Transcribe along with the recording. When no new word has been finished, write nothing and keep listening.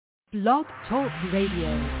Blog Talk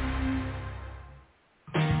Radio.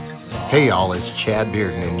 Hey y'all, it's Chad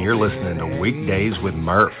Bearden and you're listening to Weekdays with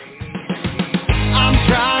Murph. I'm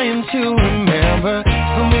trying to remember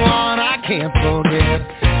someone I can't forget.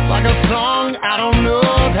 Like a song I don't know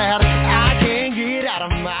that I can't get out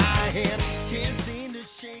of my head. Can't seem to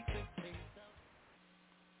shake the taste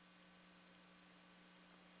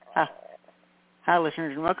of... Hi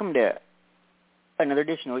listeners, and welcome to another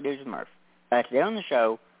edition of Weekdays with Murph. Today on the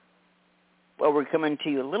show, well, we're coming to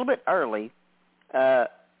you a little bit early as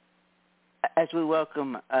we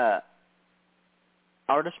welcome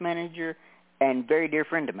artist manager and very dear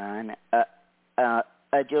friend of mine,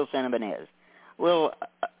 Jill Santibanez. We'll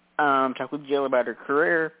talk with Jill about her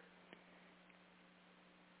career,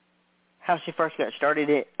 how she first got started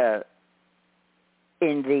in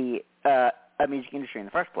the music industry in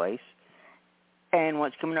the first place, and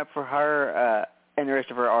what's coming up for her and the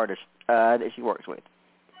rest of her artists that she works with.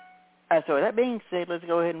 So with that being said, let's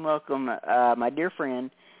go ahead and welcome my dear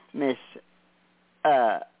friend, Miss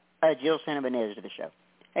Jill Santibanez, to the show.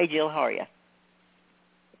 Hey, Jill, how are you?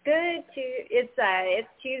 Good. It's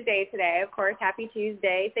Tuesday today, of course. Happy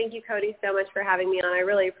Tuesday. Thank you, Cody, so much for having me on. I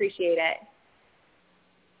really appreciate it.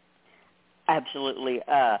 Absolutely.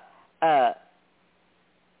 Thank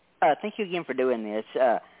you again for doing this.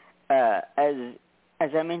 As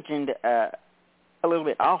I mentioned a little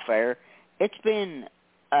bit off air, it's been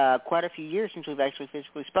quite a few years since we've actually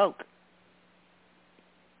physically spoke.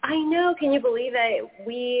 I know. Can you believe it?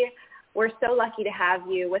 We're so lucky to have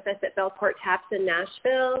you with us at Belcourt Taps in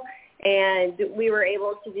Nashville, and we were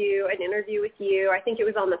able to do an interview with you. I think it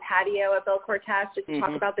was on the patio at Belcourt Taps just to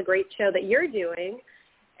talk about the great show that you're doing.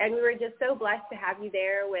 And we were just so blessed to have you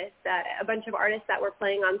there with a bunch of artists that were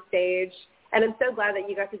playing on stage. And I'm so glad that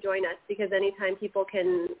you got to join us, because anytime people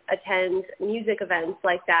can attend music events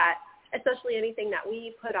like that, especially anything that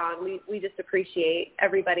we put on, we just appreciate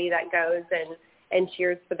everybody that goes and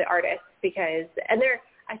cheers for the artists, because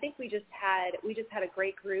I think we just had a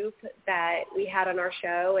great group that we had on our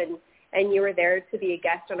show, and you were there to be a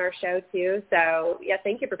guest on our show too. So yeah,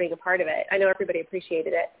 thank you for being a part of it. I know everybody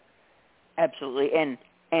appreciated it. Absolutely, and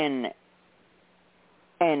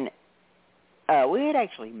we had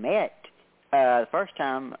actually met the first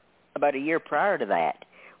time about a year prior to that,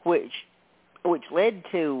 which led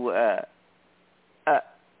to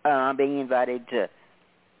being invited to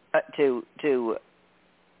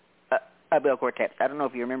Belcourt Taps. I don't know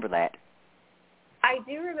if you remember that. I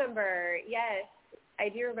do remember. Yes, I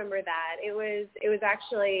do remember that. It was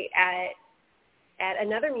actually at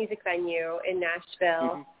another music venue in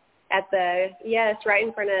Nashville, right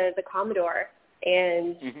in front of the Commodore,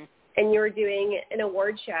 and you were doing an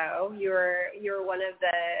award show. You were one of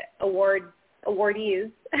the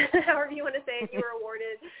awardees, however you want to say it. You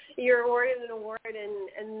were awarded an award,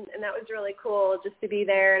 and that was really cool just to be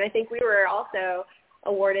there. And I think we were also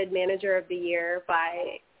awarded Manager of the Year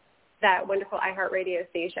by that wonderful iHeartRadio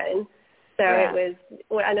station. So It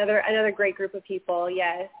was another great group of people.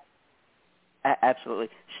 Yes, absolutely.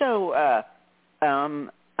 So I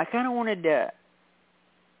kind of wanted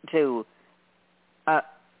to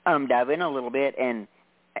dive in a little bit and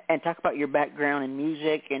talk about your background in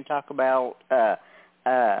music, and talk about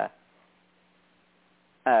how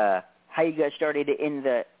you got started in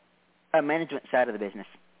the management side of the business.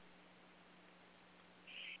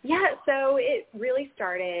 Yeah, so it really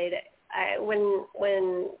started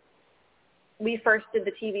when we first did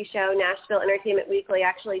the TV show Nashville Entertainment Weekly.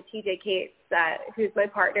 Actually, TJ Cates, who's my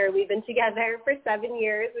partner, we've been together for 7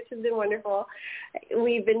 years, which has been wonderful.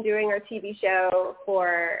 We've been doing our TV show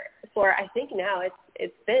for I think now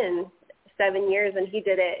it's been 7 years, and he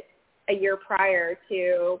did it a year prior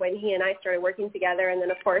to when he and I started working together, and then,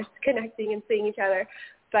 of course, connecting and seeing each other.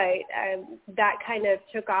 But that kind of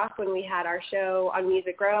took off when we had our show on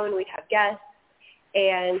Music Row, and we'd have guests.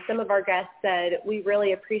 And some of our guests said, we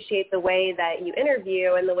really appreciate the way that you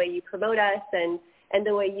interview and the way you promote us and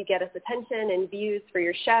the way you get us attention and views for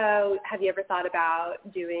your show. Have you ever thought about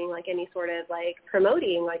doing like any sort of like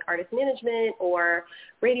promoting, like artist management or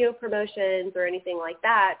radio promotions or anything like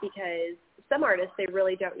that? Because some artists, they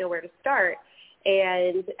really don't know where to start.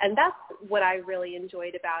 And that's what I really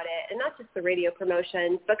enjoyed about it. And not just the radio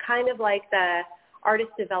promotions, but kind of like the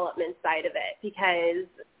artist development side of it, because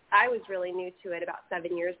I was really new to it about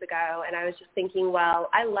 7 years ago, and I was just thinking, well,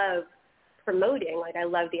 I love promoting, like I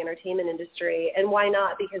love the entertainment industry, and why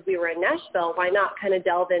not, because we were in Nashville, why not kind of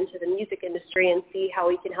delve into the music industry and see how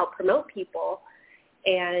we can help promote people?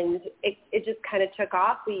 And it just kind of took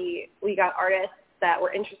off. We got artists that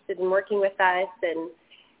were interested in working with us, and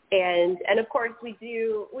And of course we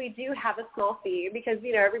do have a small fee because,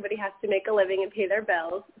 everybody has to make a living and pay their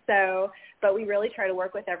bills. So, but we really try to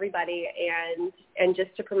work with everybody and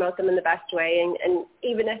just to promote them in the best way. And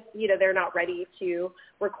even if, they're not ready to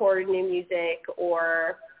record new music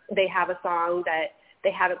or they have a song that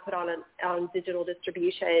they haven't put on digital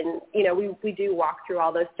distribution, we do walk through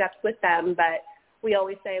all those steps with them. But we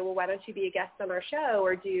always say, well, why don't you be a guest on our show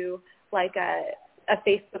or do like a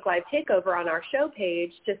Facebook Live takeover on our show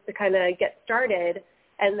page just to kind of get started.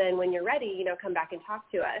 And then when you're ready, come back and talk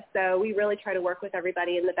to us. So we really try to work with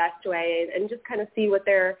everybody in the best way and just kind of see what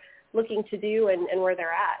they're looking to do and where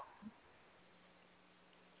they're at.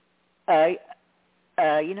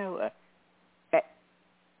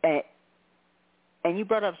 And you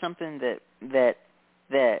brought up something that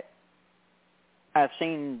I've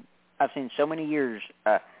seen so many years.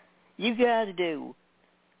 You guys do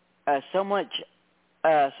so much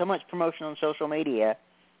promotion on social media.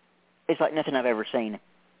 It's like nothing I've ever seen.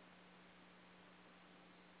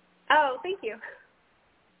 Oh, thank you.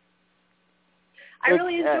 I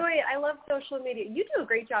really enjoy it. I love social media. You do a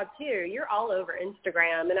great job too. You're all over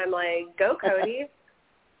Instagram, and I'm like, go, Cody.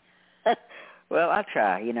 Well, I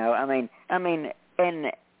try.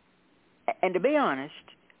 And to be honest,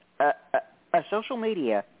 social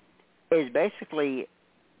media is basically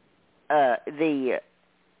the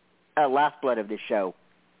lifeblood of this show,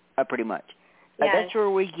 pretty much. Yes. That's where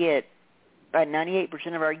we get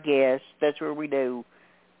 98% of our guests. That's where we do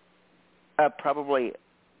probably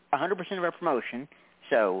 100% of our promotion.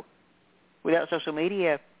 So without social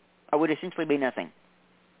media, I would essentially be nothing.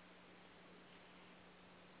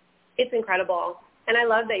 It's incredible. And I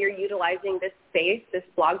love that you're utilizing this space, this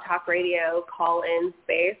Blog Talk Radio call-in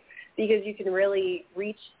space, because you can really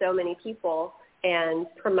reach so many people and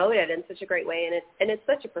promote it in such a great way. And it's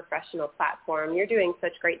such a professional platform. You're doing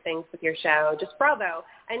such great things with your show. Just bravo.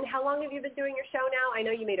 And how long have you been doing your show now? I know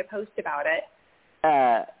you made a post about it.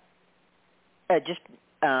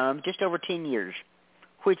 Just over 10 years,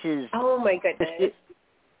 which is... Oh, my goodness.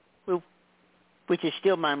 Which is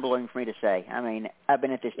still mind-blowing for me to say. I've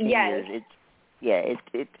been at this 10 years.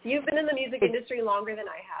 You've been in the music industry longer than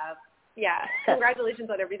I have. Yeah. Congratulations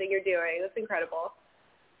on everything you're doing. That's incredible.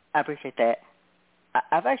 I appreciate that.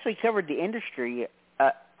 I've actually covered the industry,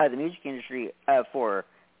 the music industry, for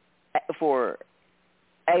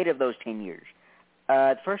 8 of those 10 years.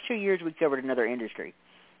 The first 2 years we covered another industry,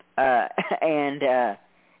 and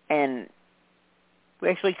we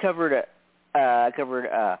actually covered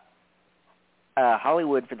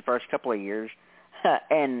Hollywood for the first couple of years,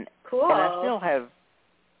 and cool. And I still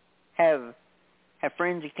have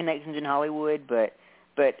friends and connections in Hollywood, but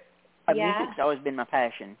music's always been my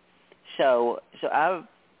passion. So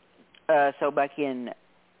back in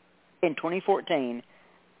 2014,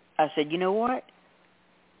 I said, you know what?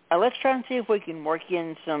 Let's try and see if we can work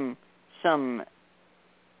in some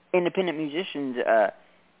independent musicians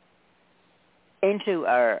into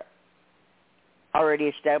our already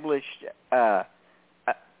established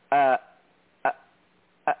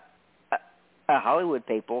Hollywood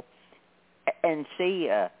people, and see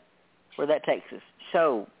where that takes us.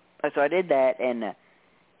 So I did that, and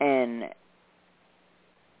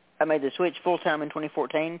I made the switch full time in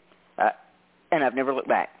 2014, and I've never looked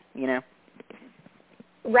back.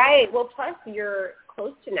 Right. Well, plus you're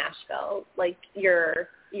close to Nashville. Like you're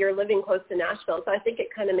living close to Nashville, so I think it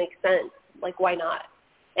kind of makes sense. Like, why not?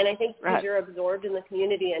 And I think because you're absorbed in the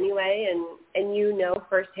community anyway, and you know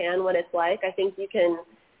firsthand what it's like, I think you can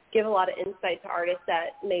give a lot of insight to artists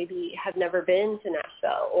that maybe have never been to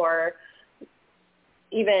Nashville or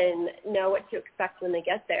even know what to expect when they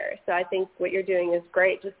get there. So I think what you're doing is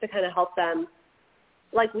great, just to kind of help them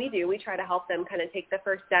like we do. We try to help them kind of take the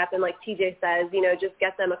first step. And like TJ says, just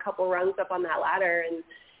get them a couple rungs up on that ladder and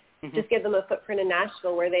just give them a footprint in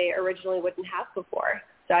Nashville where they originally wouldn't have before.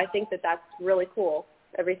 So I think that that's really cool,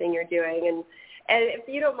 everything you're doing. And if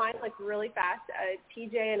you don't mind, like really fast,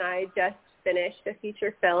 TJ and I just finished a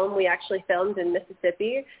feature film. We actually filmed in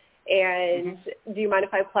Mississippi. And do you mind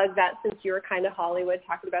if I plug that, since you were kind of talking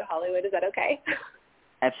about Hollywood? Is that okay?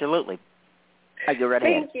 Absolutely. I go right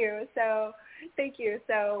ahead. Thank you.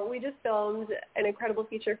 So we just filmed an incredible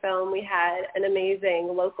feature film. We had an amazing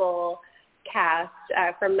local cast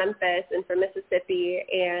from Memphis and from Mississippi,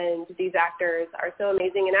 and these actors are so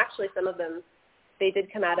amazing. And actually some of them, they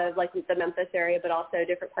did come out of like the Memphis area, but also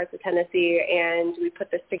different parts of Tennessee, and we put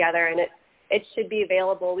this together, and it should be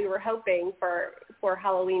available. We were hoping for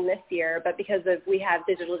Halloween this year, but because we have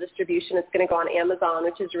digital distribution, it's going to go on Amazon,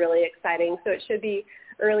 which is really exciting. So it should be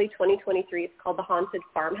early 2023. It's called The Haunted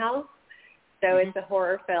Farmhouse. So it's a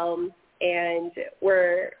horror film, and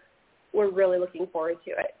we're we're really looking forward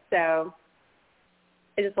to it. So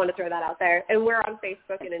I just want to throw that out there. And we're on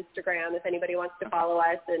Facebook and Instagram if anybody wants to follow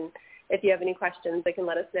us. And if you have any questions, they can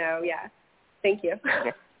let us know. Yeah. Thank you.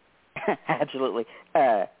 Okay. Absolutely.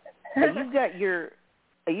 You've got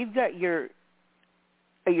your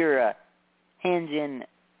hands in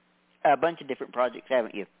a bunch of different projects,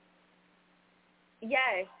 haven't you?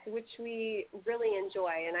 Yes, which we really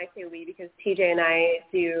enjoy, and I say we because TJ and I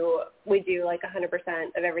do like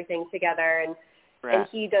 100% of everything together, and right. And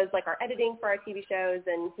he does like our editing for our TV shows,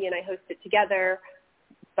 and he and I host it together.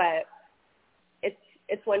 But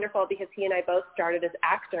it's wonderful because he and I both started as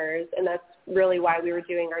actors, and that's really why we were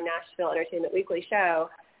doing our Nashville Entertainment Weekly show.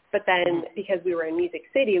 But then because we were in Music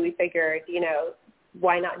City, we figured,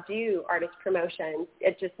 why not do artist promotion?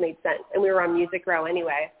 It just made sense, and we were on Music Row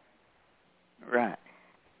anyway. Right.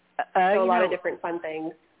 So a lot of different fun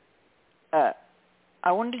things. I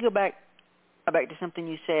wanted to go back to something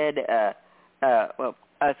you said.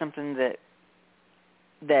 Something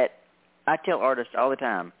that I tell artists all the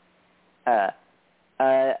time.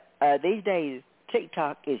 These days,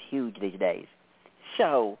 TikTok is huge these days.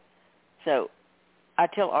 So I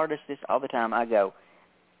tell artists this all the time. I go,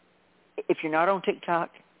 if you're not on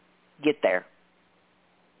TikTok, get there.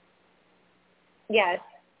 Yes.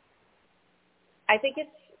 I think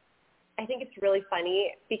it's really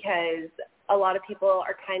funny because a lot of people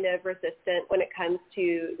are kind of resistant when it comes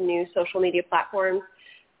to new social media platforms.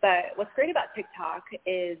 But what's great about TikTok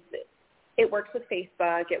is it works with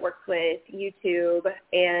Facebook, it works with YouTube,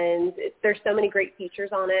 and there's so many great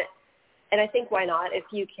features on it. And I think why not?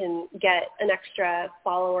 If you can get an extra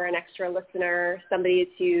follower, an extra listener, somebody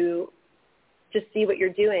to just see what you're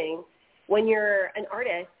doing. When you're an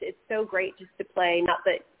artist, it's so great just to play, not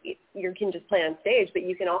that you can just play on stage, but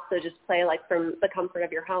you can also just play like from the comfort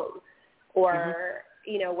of your home or,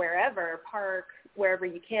 wherever, park, wherever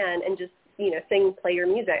you can, and just, sing, play your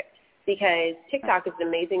music. Because TikTok is an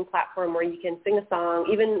amazing platform where you can sing a song,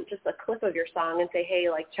 even just a clip of your song and say, hey,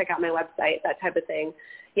 like, check out my website, that type of thing.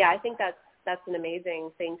 Yeah, I think that's an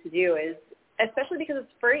amazing thing to do, is especially because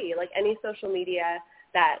it's free. Like any social media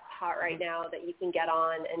that's hot right now that you can get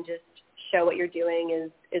on and just show what you're doing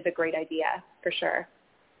is a great idea for sure.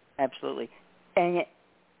 Absolutely. And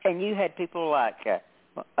you had people like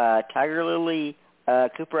Tiger Lily,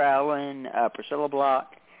 Cooper Allen, Priscilla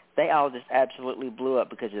Block. They all just absolutely blew up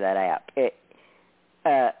because of that app.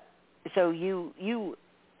 So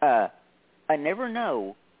I never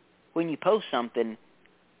know when you post something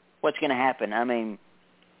what's going to happen. I mean,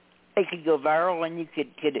 it could go viral and you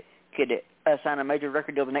could sign a major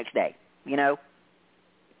record deal the next day. You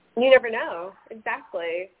never know.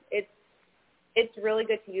 Exactly. It's really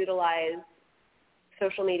good to utilize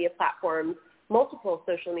social media platforms, multiple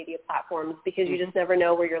social media platforms, because you just never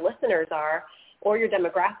know where your listeners are or your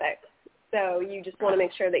demographics. So you just want to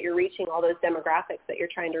make sure that you're reaching all those demographics that you're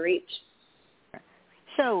trying to reach.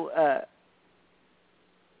 So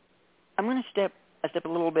I'm going to step a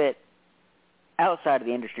little bit outside of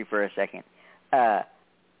the industry for a second. I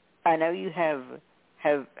know you have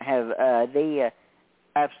the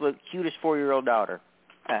absolute cutest 4-year-old daughter.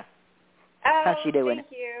 How's she doing?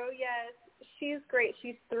 Thank you. Yes, she's great.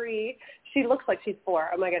 She's 3. She looks like she's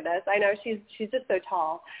 4. Oh my goodness. I know she's just so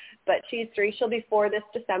tall, but she's 3. She'll be 4 this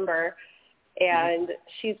December, and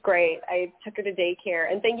she's great. I took her to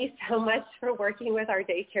daycare, and thank you so much for working with our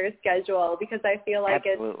daycare schedule, because I feel like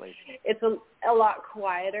it's a lot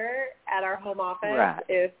quieter at our home office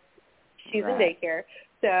if she's in daycare.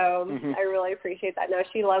 So I really appreciate that. No,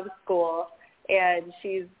 she loves school, and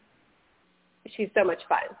she's so much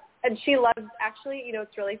fun. And she loves, actually,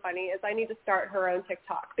 what's really funny is I need to start her own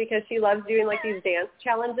TikTok, because she loves doing like these dance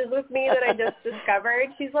challenges with me that I just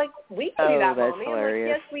discovered. She's like, we can do that, Mommy. I'm like,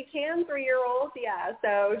 yes, we can, 3-year-old. Yeah.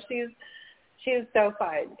 So she's so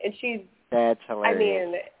fun. And that's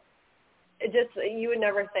hilarious. I mean, you would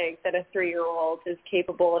never think that a 3-year-old is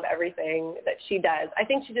capable of everything that she does. I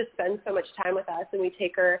think she just spends so much time with us, and we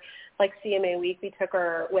take her, like CMA Week, we took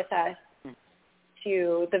her with us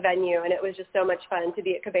to the venue, and it was just so much fun to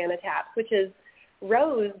be at Cabana Taps, which is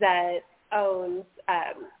Rose that owns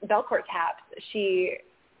Belcourt Taps. She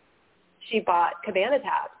bought Cabana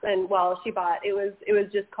Taps, and it was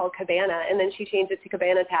just called Cabana, and then she changed it to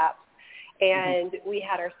Cabana Taps, and we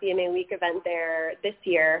had our CMA Week event there this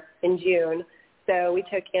year in June. So we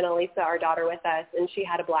took Annalisa, our daughter, with us, and she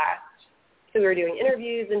had a blast. So we were doing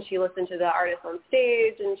interviews, and she listened to the artists on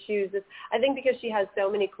stage, and she was just, I think because she has so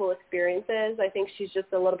many cool experiences, I think she's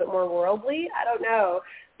just a little bit more worldly. I don't know,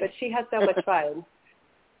 but she has so much fun.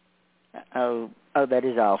 Oh, that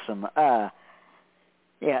is awesome. I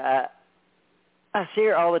see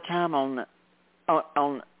her all the time on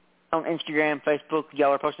on Instagram, Facebook,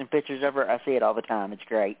 y'all are posting pictures of her. I see it all the time. It's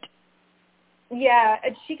great. Yeah,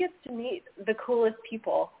 and she gets to meet the coolest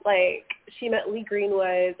people. Like, she met Lee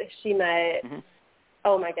Greenwood. She met,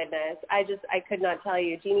 oh my goodness, I could not tell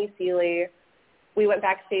you, Jeannie Seeley. We went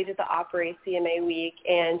backstage at the Opry CMA week,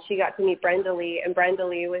 and she got to meet Brenda Lee, and Brenda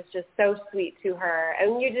Lee was just so sweet to her.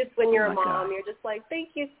 And you just, when you're a mom, you're just like, thank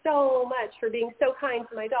you so much for being so kind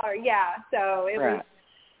to my daughter. Yeah, so it was,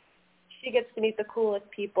 she gets to meet the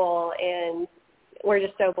coolest people, and we're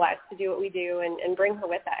just so blessed to do what we do and bring her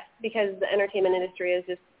with us, because the entertainment industry is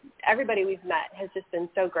just, everybody we've met has just been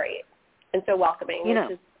so great and so welcoming. It's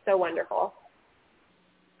just so wonderful.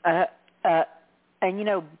 And, you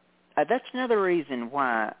know, that's another reason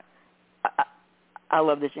why I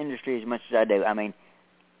love this industry as much as I do. I mean,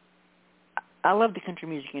 I love the country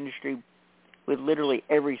music industry with literally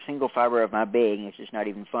every single fiber of my being. It's just not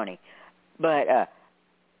even funny. But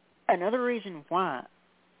another reason why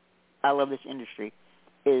I love this industry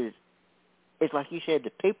is like you said,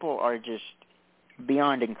 the people are just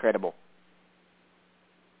beyond incredible.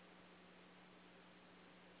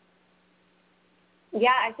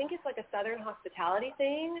 Yeah, I think it's like a Southern hospitality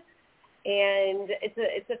thing. And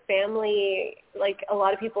it's a family, like a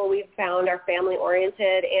lot of people we've found are family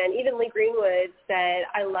oriented. And even Lee Greenwood said,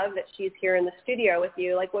 I love that she's here in the studio with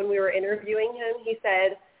you. Like when we were interviewing him, he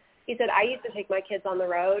said, I used to take my kids on the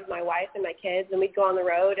road, my wife and my kids, and we'd go on the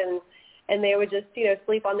road and they would just,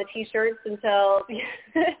 sleep on the T-shirts until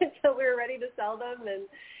until we were ready to sell them.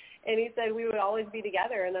 And he said we would always be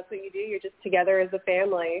together, and that's what you do. You're just together as a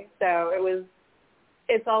family. So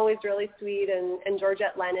it's always really sweet. And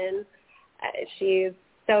Georgette Lennon, she's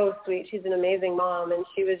so sweet. She's an amazing mom, and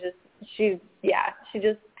she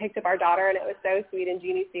just picked up our daughter, and it was so sweet. And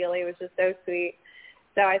Jeannie Seeley was just so sweet.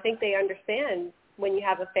 So I think they understand when you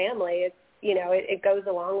have a family, it's it goes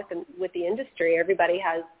along with the industry. Everybody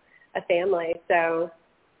has a family, so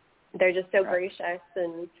they're just so gracious,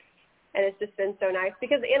 and it's just been so nice,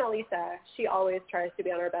 because Annalisa, she always tries to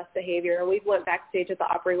be on her best behavior, and we went backstage at the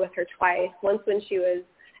Opry with her twice, once when she was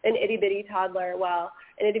an itty-bitty toddler,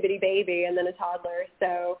 an itty-bitty baby, and then a toddler.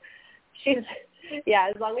 So she's,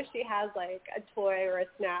 as long as she has like a toy or a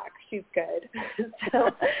snack, she's good.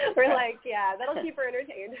 So we're like, that'll keep her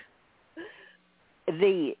entertained.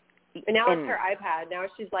 And now it's her iPad. Now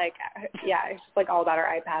she's like, she's like all about her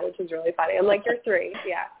iPad, which is really funny. I'm like, you're 3,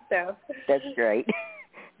 so. That's great.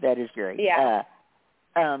 That is great. Yeah.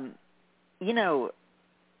 And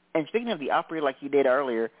speaking of the Opry, like you did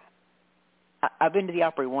earlier, I've been to the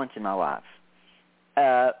Opry once in my life.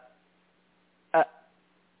 A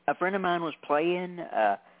friend of mine was playing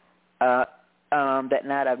that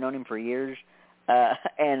night. I've known him for years,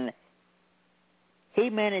 and he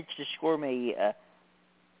managed to score me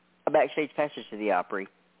a backstage passage to the Opry.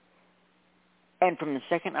 And from the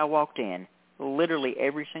second I walked in, literally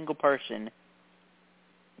every single person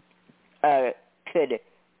could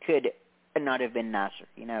not have been nicer,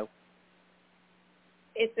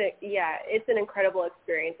 It's an incredible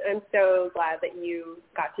experience. I'm so glad that you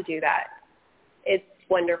got to do that. It's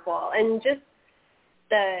wonderful. And just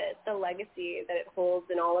the legacy that it holds,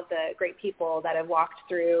 and all of the great people that have walked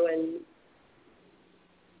through, and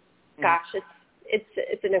gosh,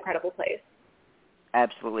 it's an incredible place.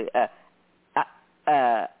 Absolutely.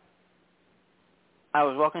 I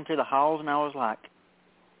was walking through the halls, and I was like,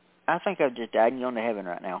 I think I've just died and gone to heaven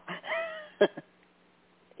right now.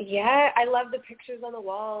 Yeah, I love the pictures on the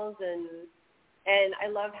walls, and I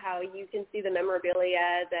love how you can see the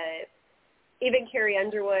memorabilia that even Carrie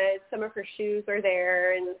Underwood, some of her shoes are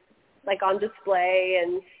there and like on display,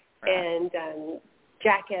 and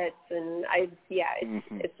jackets, and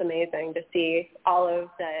it's amazing to see all of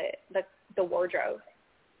the wardrobe.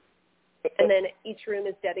 And then each room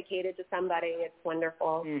is dedicated to somebody. It's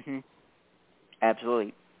wonderful. Mm-hmm.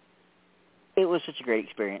 Absolutely. It was such a great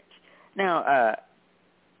experience. Now,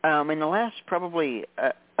 in the last probably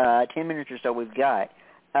 10 minutes or so we've got,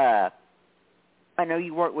 I know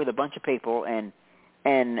you work with a bunch of people, and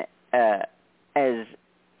as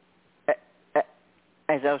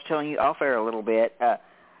I was telling you off air a little bit,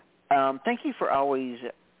 thank you for always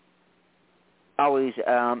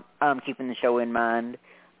keeping the show in mind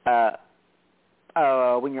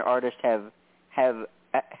when your artists have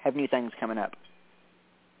new things coming up.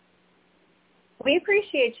 We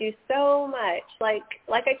appreciate you so much. Like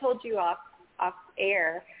I told you off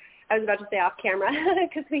air, I was about to say off camera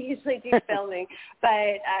because we usually do filming.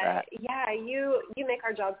 But you make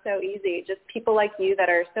our job so easy. Just people like you that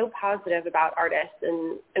are so positive about artists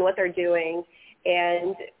and what they're doing.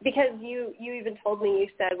 And because you even told me, you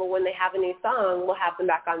said, well, when they have a new song, we'll have them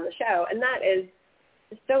back on the show. And that is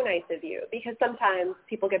so nice of you, because sometimes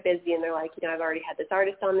people get busy and they're like, I've already had this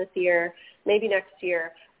artist on this year, maybe next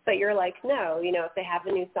year. But you're like, no, if they have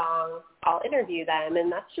a new song, I'll interview them.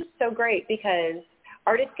 And that's just so great, because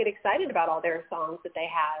artists get excited about all their songs that they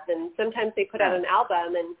have. And sometimes they put out an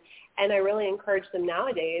album, and I really encourage them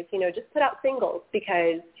nowadays, just put out singles,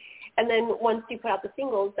 and then once you put out the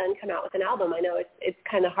singles, then come out with an album. I know it's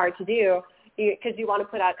kind of hard to do, because you want to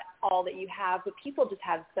put out all that you have, but people just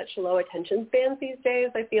have such low attention spans these days.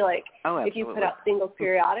 I feel like if you put out singles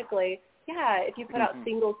periodically,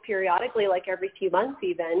 like every few months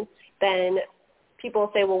even, then people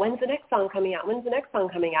will say, well, when's the next song coming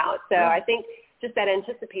out? So I think just that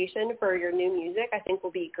anticipation for your new music, I think,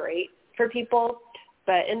 will be great for people.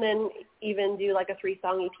 And then even do like a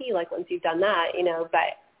 3-song EP, like once you've done that,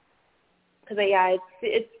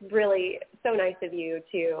 it's really so nice of you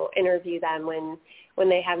to interview them when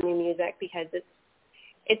they have new music, because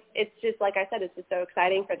it's just, like I said, it's just so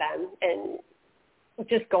exciting for them. And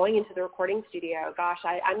just going into the recording studio, gosh,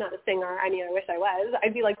 I'm not a singer. I mean, I wish I was.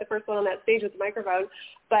 I'd be like the first one on that stage with the microphone.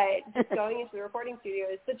 But just going into the recording studio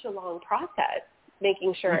is such a long process,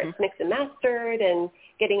 making sure it's mixed and mastered and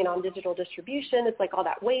getting it on digital distribution. It's like all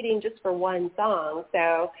that waiting just for one song.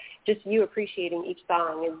 So just you appreciating each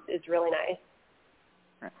song is really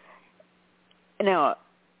nice.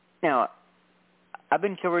 Now, I've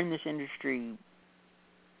been covering this industry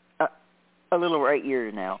a little over 8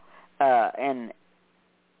 years now, and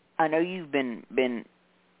I know you've been in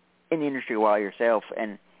the industry a while yourself,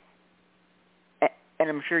 and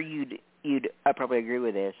I'm sure you'd probably agree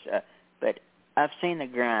with this, but I've seen the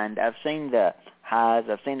grind, I've seen the highs,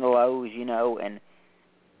 I've seen the lows, and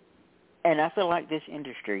I feel like this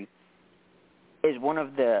industry is one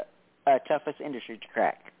of the toughest industries to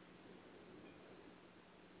crack.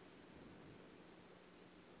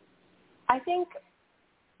 I think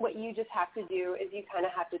what you just have to do is you kind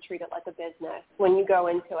of have to treat it like a business. When you go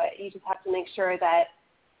into it, you just have to make sure that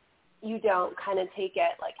you don't kind of take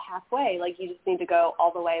it like halfway. Like, you just need to go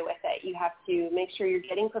all the way with it. You have to make sure you're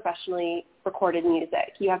getting professionally recorded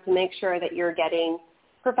music. You have to make sure that you're getting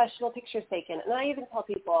professional pictures taken. And I even tell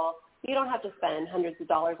people, you don't have to spend hundreds of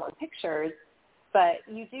dollars on pictures, but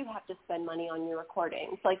you do have to spend money on your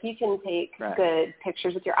recordings. Like, you can take good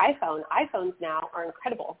pictures with your iPhone. iPhones now are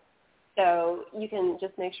incredible. So you can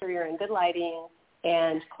just make sure you're in good lighting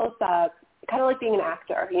and close up, kind of like being an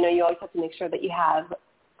actor. You always have to make sure that you have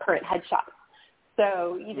current headshots.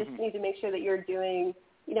 So you just need to make sure that you're doing,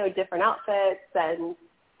 different outfits and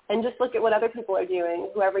just look at what other people are doing,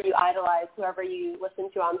 whoever you idolize, whoever you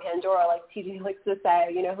listen to on Pandora, like TJ likes to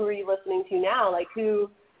say, who are you listening to now? Like, who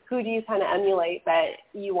do you kind of emulate that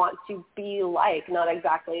you want to be like, not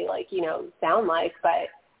exactly like, sound like, but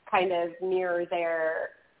kind of mirror their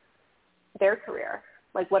career.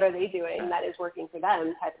 Like, what are they doing that is working for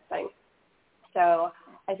them, type of thing. So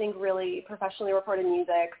I think really professionally recorded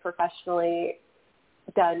music, professionally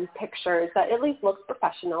done pictures that at least looks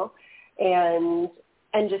professional, and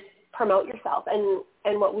just promote yourself.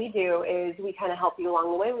 And what we do is we kind of help you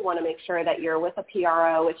along the way. We want to make sure that you're with a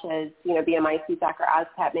PRO, which is, BMI, CSAC, or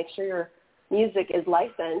ASCAP. Make sure your music is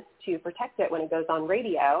licensed to protect it when it goes on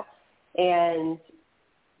radio, and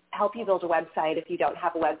help you build a website. If you don't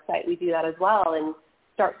have a website, we do that as well, and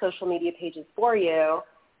start social media pages for you,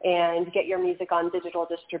 and get your music on digital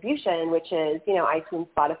distribution, which is, iTunes,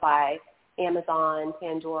 Spotify, Amazon,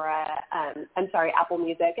 Pandora, Apple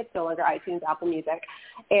Music. It's no longer iTunes, Apple Music.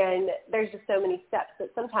 And there's just so many steps that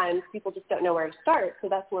sometimes people just don't know where to start. So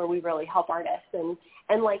that's where we really help artists.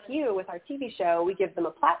 And like you, with our TV show, we give them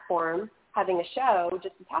a platform, having a show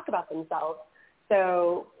just to talk about themselves.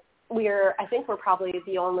 So I think we're probably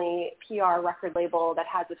the only PR record label that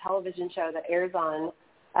has a television show that airs on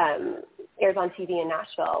TV in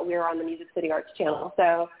Nashville. We're on the Music City Arts channel.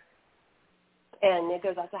 So, and it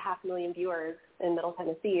goes out to 500,000 viewers in Middle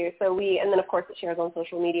Tennessee. And then of course it shares on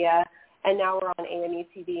social media. And now we're on AME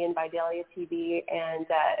TV and Vidalia TV and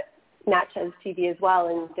Natchez TV as well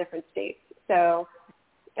in different states. So,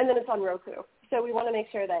 and then it's on Roku. So we want to make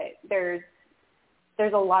sure that there's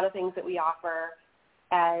a lot of things that we offer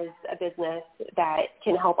as a business that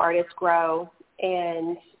can help artists grow,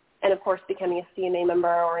 and of course becoming a CMA member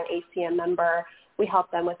or an ACM member, we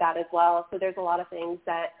help them with that as well. So there's a lot of things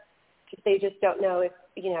that they just don't know if,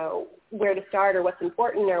 where to start or what's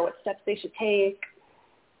important or what steps they should take.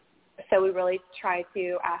 So we really try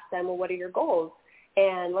to ask them, well, what are your goals?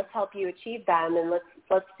 And let's help you achieve them, and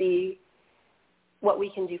let's see what we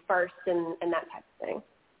can do first and that type of thing.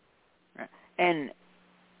 Right.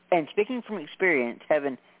 And speaking from experience,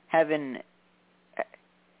 having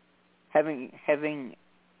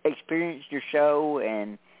experienced your show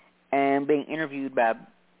and and being interviewed by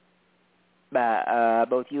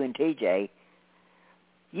both you and TJ,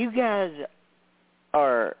 you guys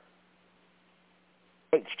are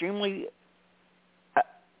extremely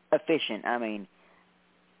efficient. I mean,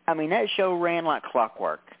 that show ran like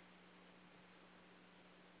clockwork.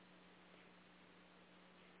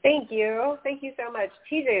 Thank you. Thank you so much.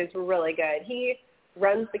 TJ is really good. He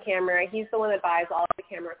runs the camera. He's the one that buys all the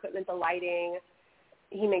camera equipment, the lighting.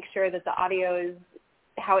 He makes sure that the audio is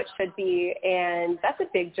how it should be, and that's a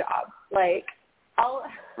big job. Like,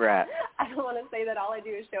 Right. I don't want to say that all I do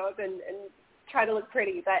is show up and try to look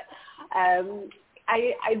pretty, but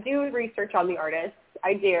I do research on the artists.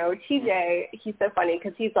 I do. TJ, he's so funny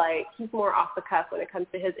because he's more off the cuff when it comes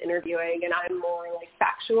to his interviewing, and I'm more like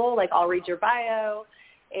factual. Like, I'll read your bio,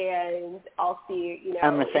 and I'll see,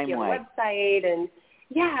 I'm the same if you have way. a website, and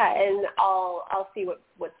and I'll see what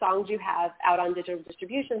songs you have out on digital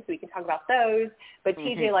distribution so we can talk about those. But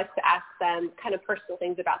TJ likes to ask them kind of personal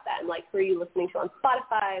things about them, like who are you listening to on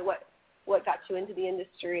Spotify, what got you into the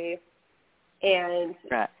industry, and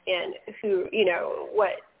and who,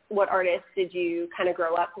 what artists did you kind of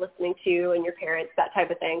grow up listening to, and your parents, that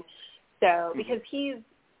type of thing. So because he's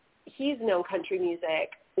known country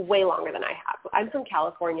music way longer than I have. I'm from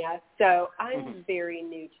California, so I'm very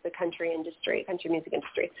new to the country music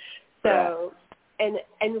industry. So, and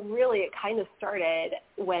really it kind of started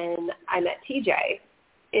when I met TJ,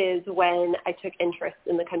 is when I took interest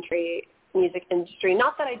in the country music industry.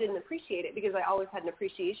 Not that I didn't appreciate it, because I always had an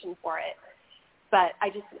appreciation for it, but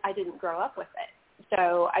I didn't grow up with it.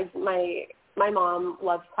 So my mom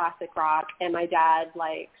loves classic rock, and my dad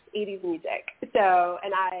likes 80s music. So,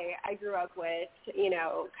 and I grew up with,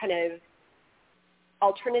 kind of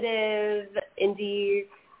alternative, indie,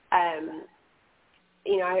 I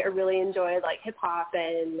really enjoyed like hip hop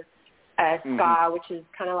and ska, which is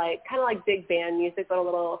kind of like big band music, but a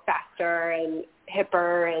little faster and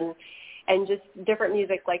hipper, and just different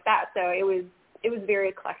music like that. So it was very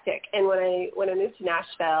eclectic. And when I moved to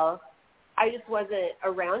Nashville, I just wasn't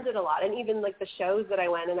around it a lot. And even like the shows that I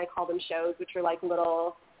went, and I call them shows, which are like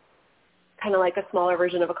little, kind of like a smaller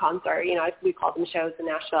version of a concert. We call them shows in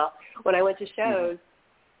Nashville. When I went to shows,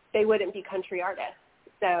 they wouldn't be country artists.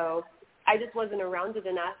 So I just wasn't around it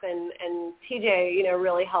enough. And TJ,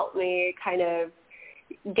 really helped me kind of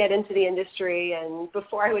get into the industry. And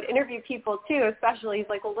before I would interview people too, especially, he's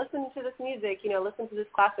like, well, listen to this music, listen to this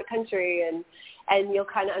classic country, and you'll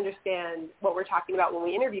kind of understand what we're talking about when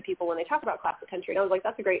we interview people when they talk about classic country. And I was like,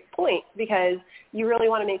 that's a great point, because you really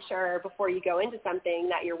want to make sure before you go into something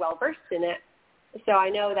that you're well versed in it. So I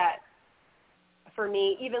know that for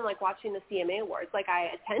me, even like watching the CMA Awards, like I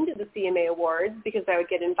attended the CMA Awards because I would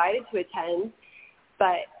get invited to attend,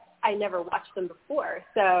 but I never watched them before.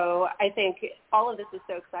 So I think all of this is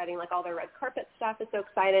so exciting. Like all the red carpet stuff is so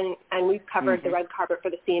exciting, and we've covered the red carpet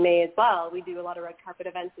for the CMA as well. We do a lot of red carpet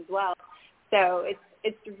events as well. So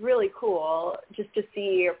it's really cool just to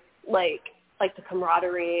see like the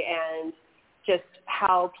camaraderie and just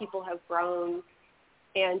how people have grown,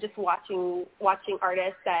 and just watching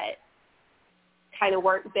artists that kind of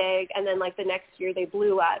weren't big, and then like the next year they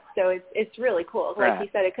blew up. So it's really cool. Like you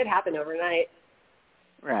said, it could happen overnight.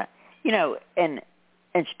 Right. And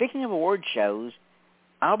speaking of award shows,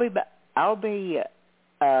 I'll be back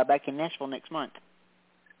in Nashville next month.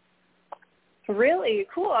 Really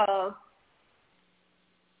cool.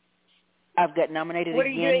 I've got nominated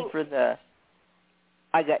again for the.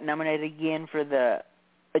 I got nominated again for the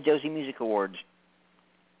Josie Music Awards.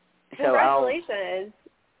 Congratulations!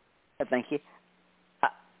 Thank you.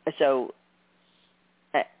 So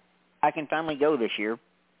I can finally go this year.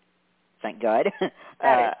 Thank God. That is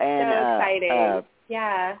so exciting.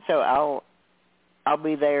 Yeah. So I'll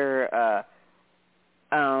be there at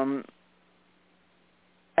the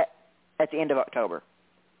end of October,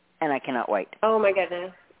 and I cannot wait. Oh my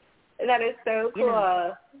goodness, that is so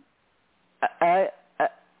cool.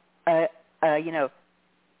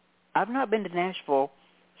 I've not been to Nashville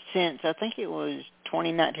since I think it was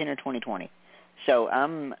 2019 or 2020. So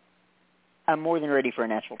I'm more than ready for a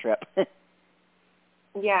Nashville trip.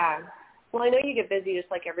 Yeah. Well, I know you get busy just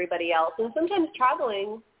like everybody else, and sometimes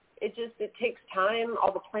traveling, it takes time,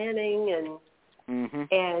 all the planning,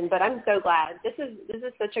 but I'm so glad. This is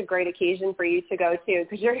such a great occasion for you to go to,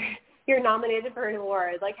 because you're nominated for an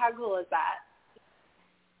award. Like, how cool is that?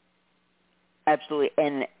 Absolutely,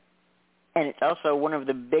 and it's also one of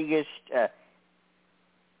the biggest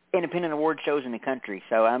independent award shows in the country.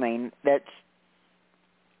 So I mean,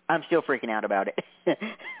 I'm still freaking out about it.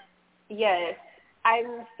 Yes.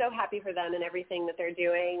 I'm so happy for them and everything that they're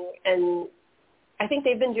doing. And I think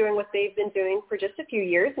they've been doing what they've been doing for just a few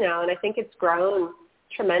years now. And I think it's grown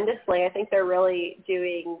tremendously. I think they're really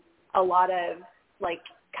doing a lot of like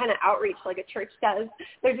kind of outreach like a church does.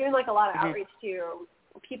 They're doing like a lot of outreach to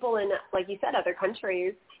people in, like you said, other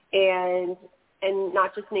countries and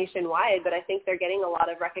not just nationwide, but I think they're getting a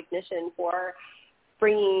lot of recognition for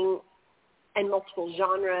bringing and multiple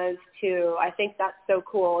genres too. I think that's so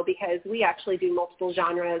cool because we actually do multiple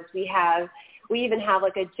genres. We even have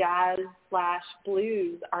like a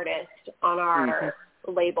jazz/blues artist on our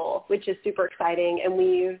label, which is super exciting. And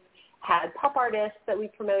we've had pop artists that we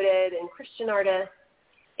promoted and Christian artists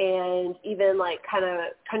and even like kind of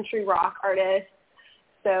country rock artists.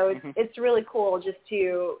 So it's really cool just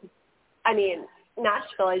to, I mean,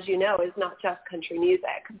 Nashville, as you know, is not just country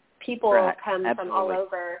music. People come from all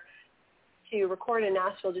over to record in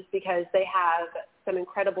Nashville just because they have some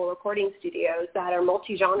incredible recording studios that are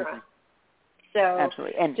multi-genre. So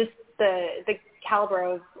and just the caliber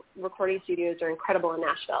of recording studios are incredible in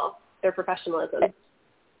Nashville, their professionalism.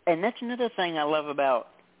 And that's another thing I love about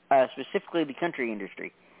specifically the country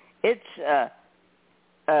industry. It's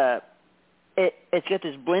got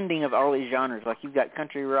this blending of all these genres. Like you've got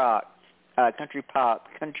country rock, country pop,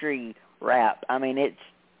 country rap. I mean,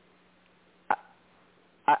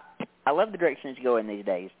 I love the direction it's going these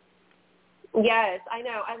days. Yes, I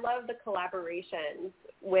know. I love the collaborations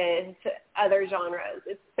with other genres.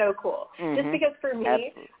 It's so cool. Just because for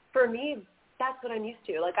me, that's what I'm used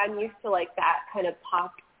to. Like I'm used to like that kind of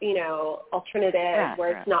pop, alternative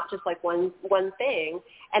where it's not just like one thing.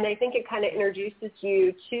 And I think it kind of introduces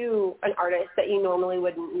you to an artist that you normally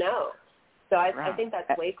wouldn't know. So I think that's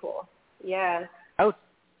way cool. Yeah. Oh,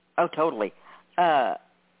 totally. Well,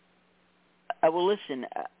 listen,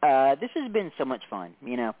 this has been so much fun,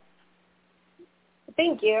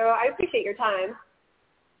 Thank you. I appreciate your time.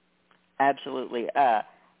 Absolutely.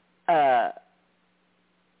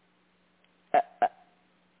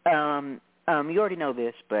 You already know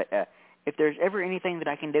this, but if there's ever anything that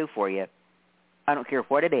I can do for you, I don't care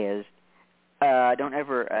what it is, don't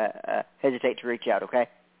ever hesitate to reach out, okay?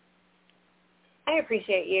 I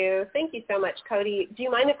appreciate you. Thank you so much, Cody. Do you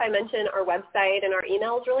mind if I mention our website and our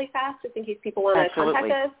emails really fast, just in case people want to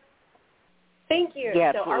contact us? Thank you.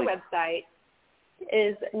 Yeah, so our website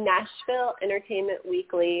is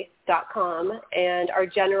NashvilleEntertainmentWeekly.com, and our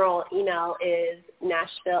general email is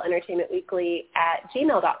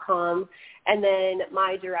NashvilleEntertainmentWeekly@gmail.com, and then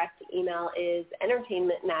my direct email is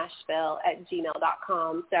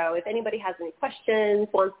entertainmentnashville@gmail.com. So if anybody has any questions,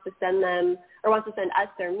 wants to send us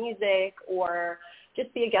their music, or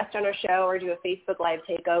just be a guest on our show or do a Facebook Live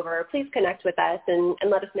takeover, please connect with us and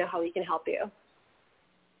let us know how we can help you.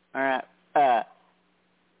 All right. I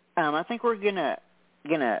think we're gonna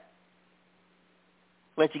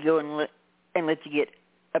let you go and let you get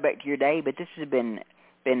back to your day. But this has been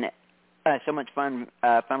so much fun.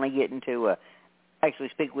 Finally getting to actually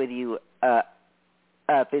speak with you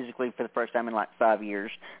physically for the first time in like 5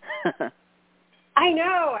 years. I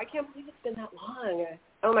know. I can't believe it's been that long.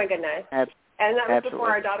 Oh my goodness. And that was before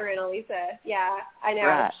our daughter Annalisa. Yeah, I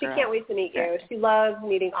know. She can't wait to meet you. She loves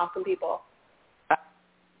meeting awesome people.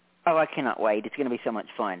 I cannot wait. It's going to be so much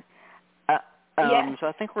fun. So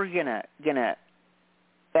I think we're gonna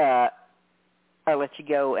let you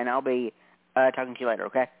go, and I'll be talking to you later,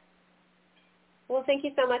 okay? Well, thank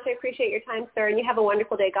you so much. I appreciate your time, sir, and you have a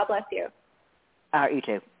wonderful day. God bless you. You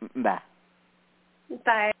too. Bye.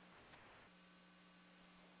 Bye.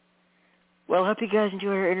 Well, I hope you guys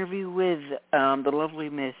enjoyed our interview with the lovely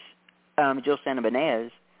Miss Jill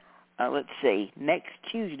Santibanez. Let's see. Next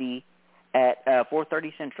Tuesday at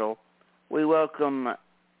 4:30 Central, we welcome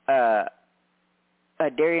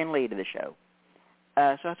Darian Lee to the show.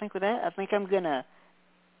 So I think with that, I'm going to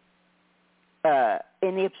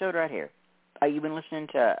end the episode right here. You've been listening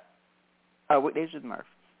to Weekdays with Murph.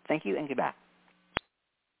 Thank you and goodbye.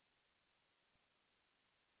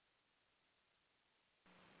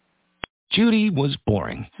 Judy was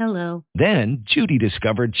boring. Hello. Then Judy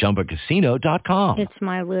discovered ChumbaCasino.com. It's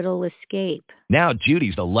my little escape. Now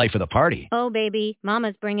Judy's the life of the party. Oh, baby,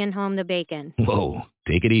 mama's bringing home the bacon. Whoa,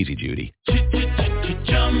 take it easy, Judy.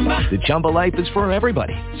 The Chumba life is for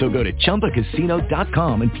everybody. So go to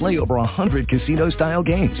ChumbaCasino.com and play over 100 casino-style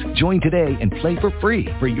games. Join today and play for free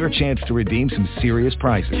for your chance to redeem some serious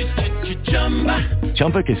prizes.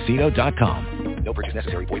 ChumbaCasino.com. No purchase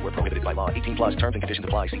necessary. Void where prohibited by law. 18+ terms and conditions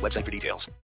apply. See website for details.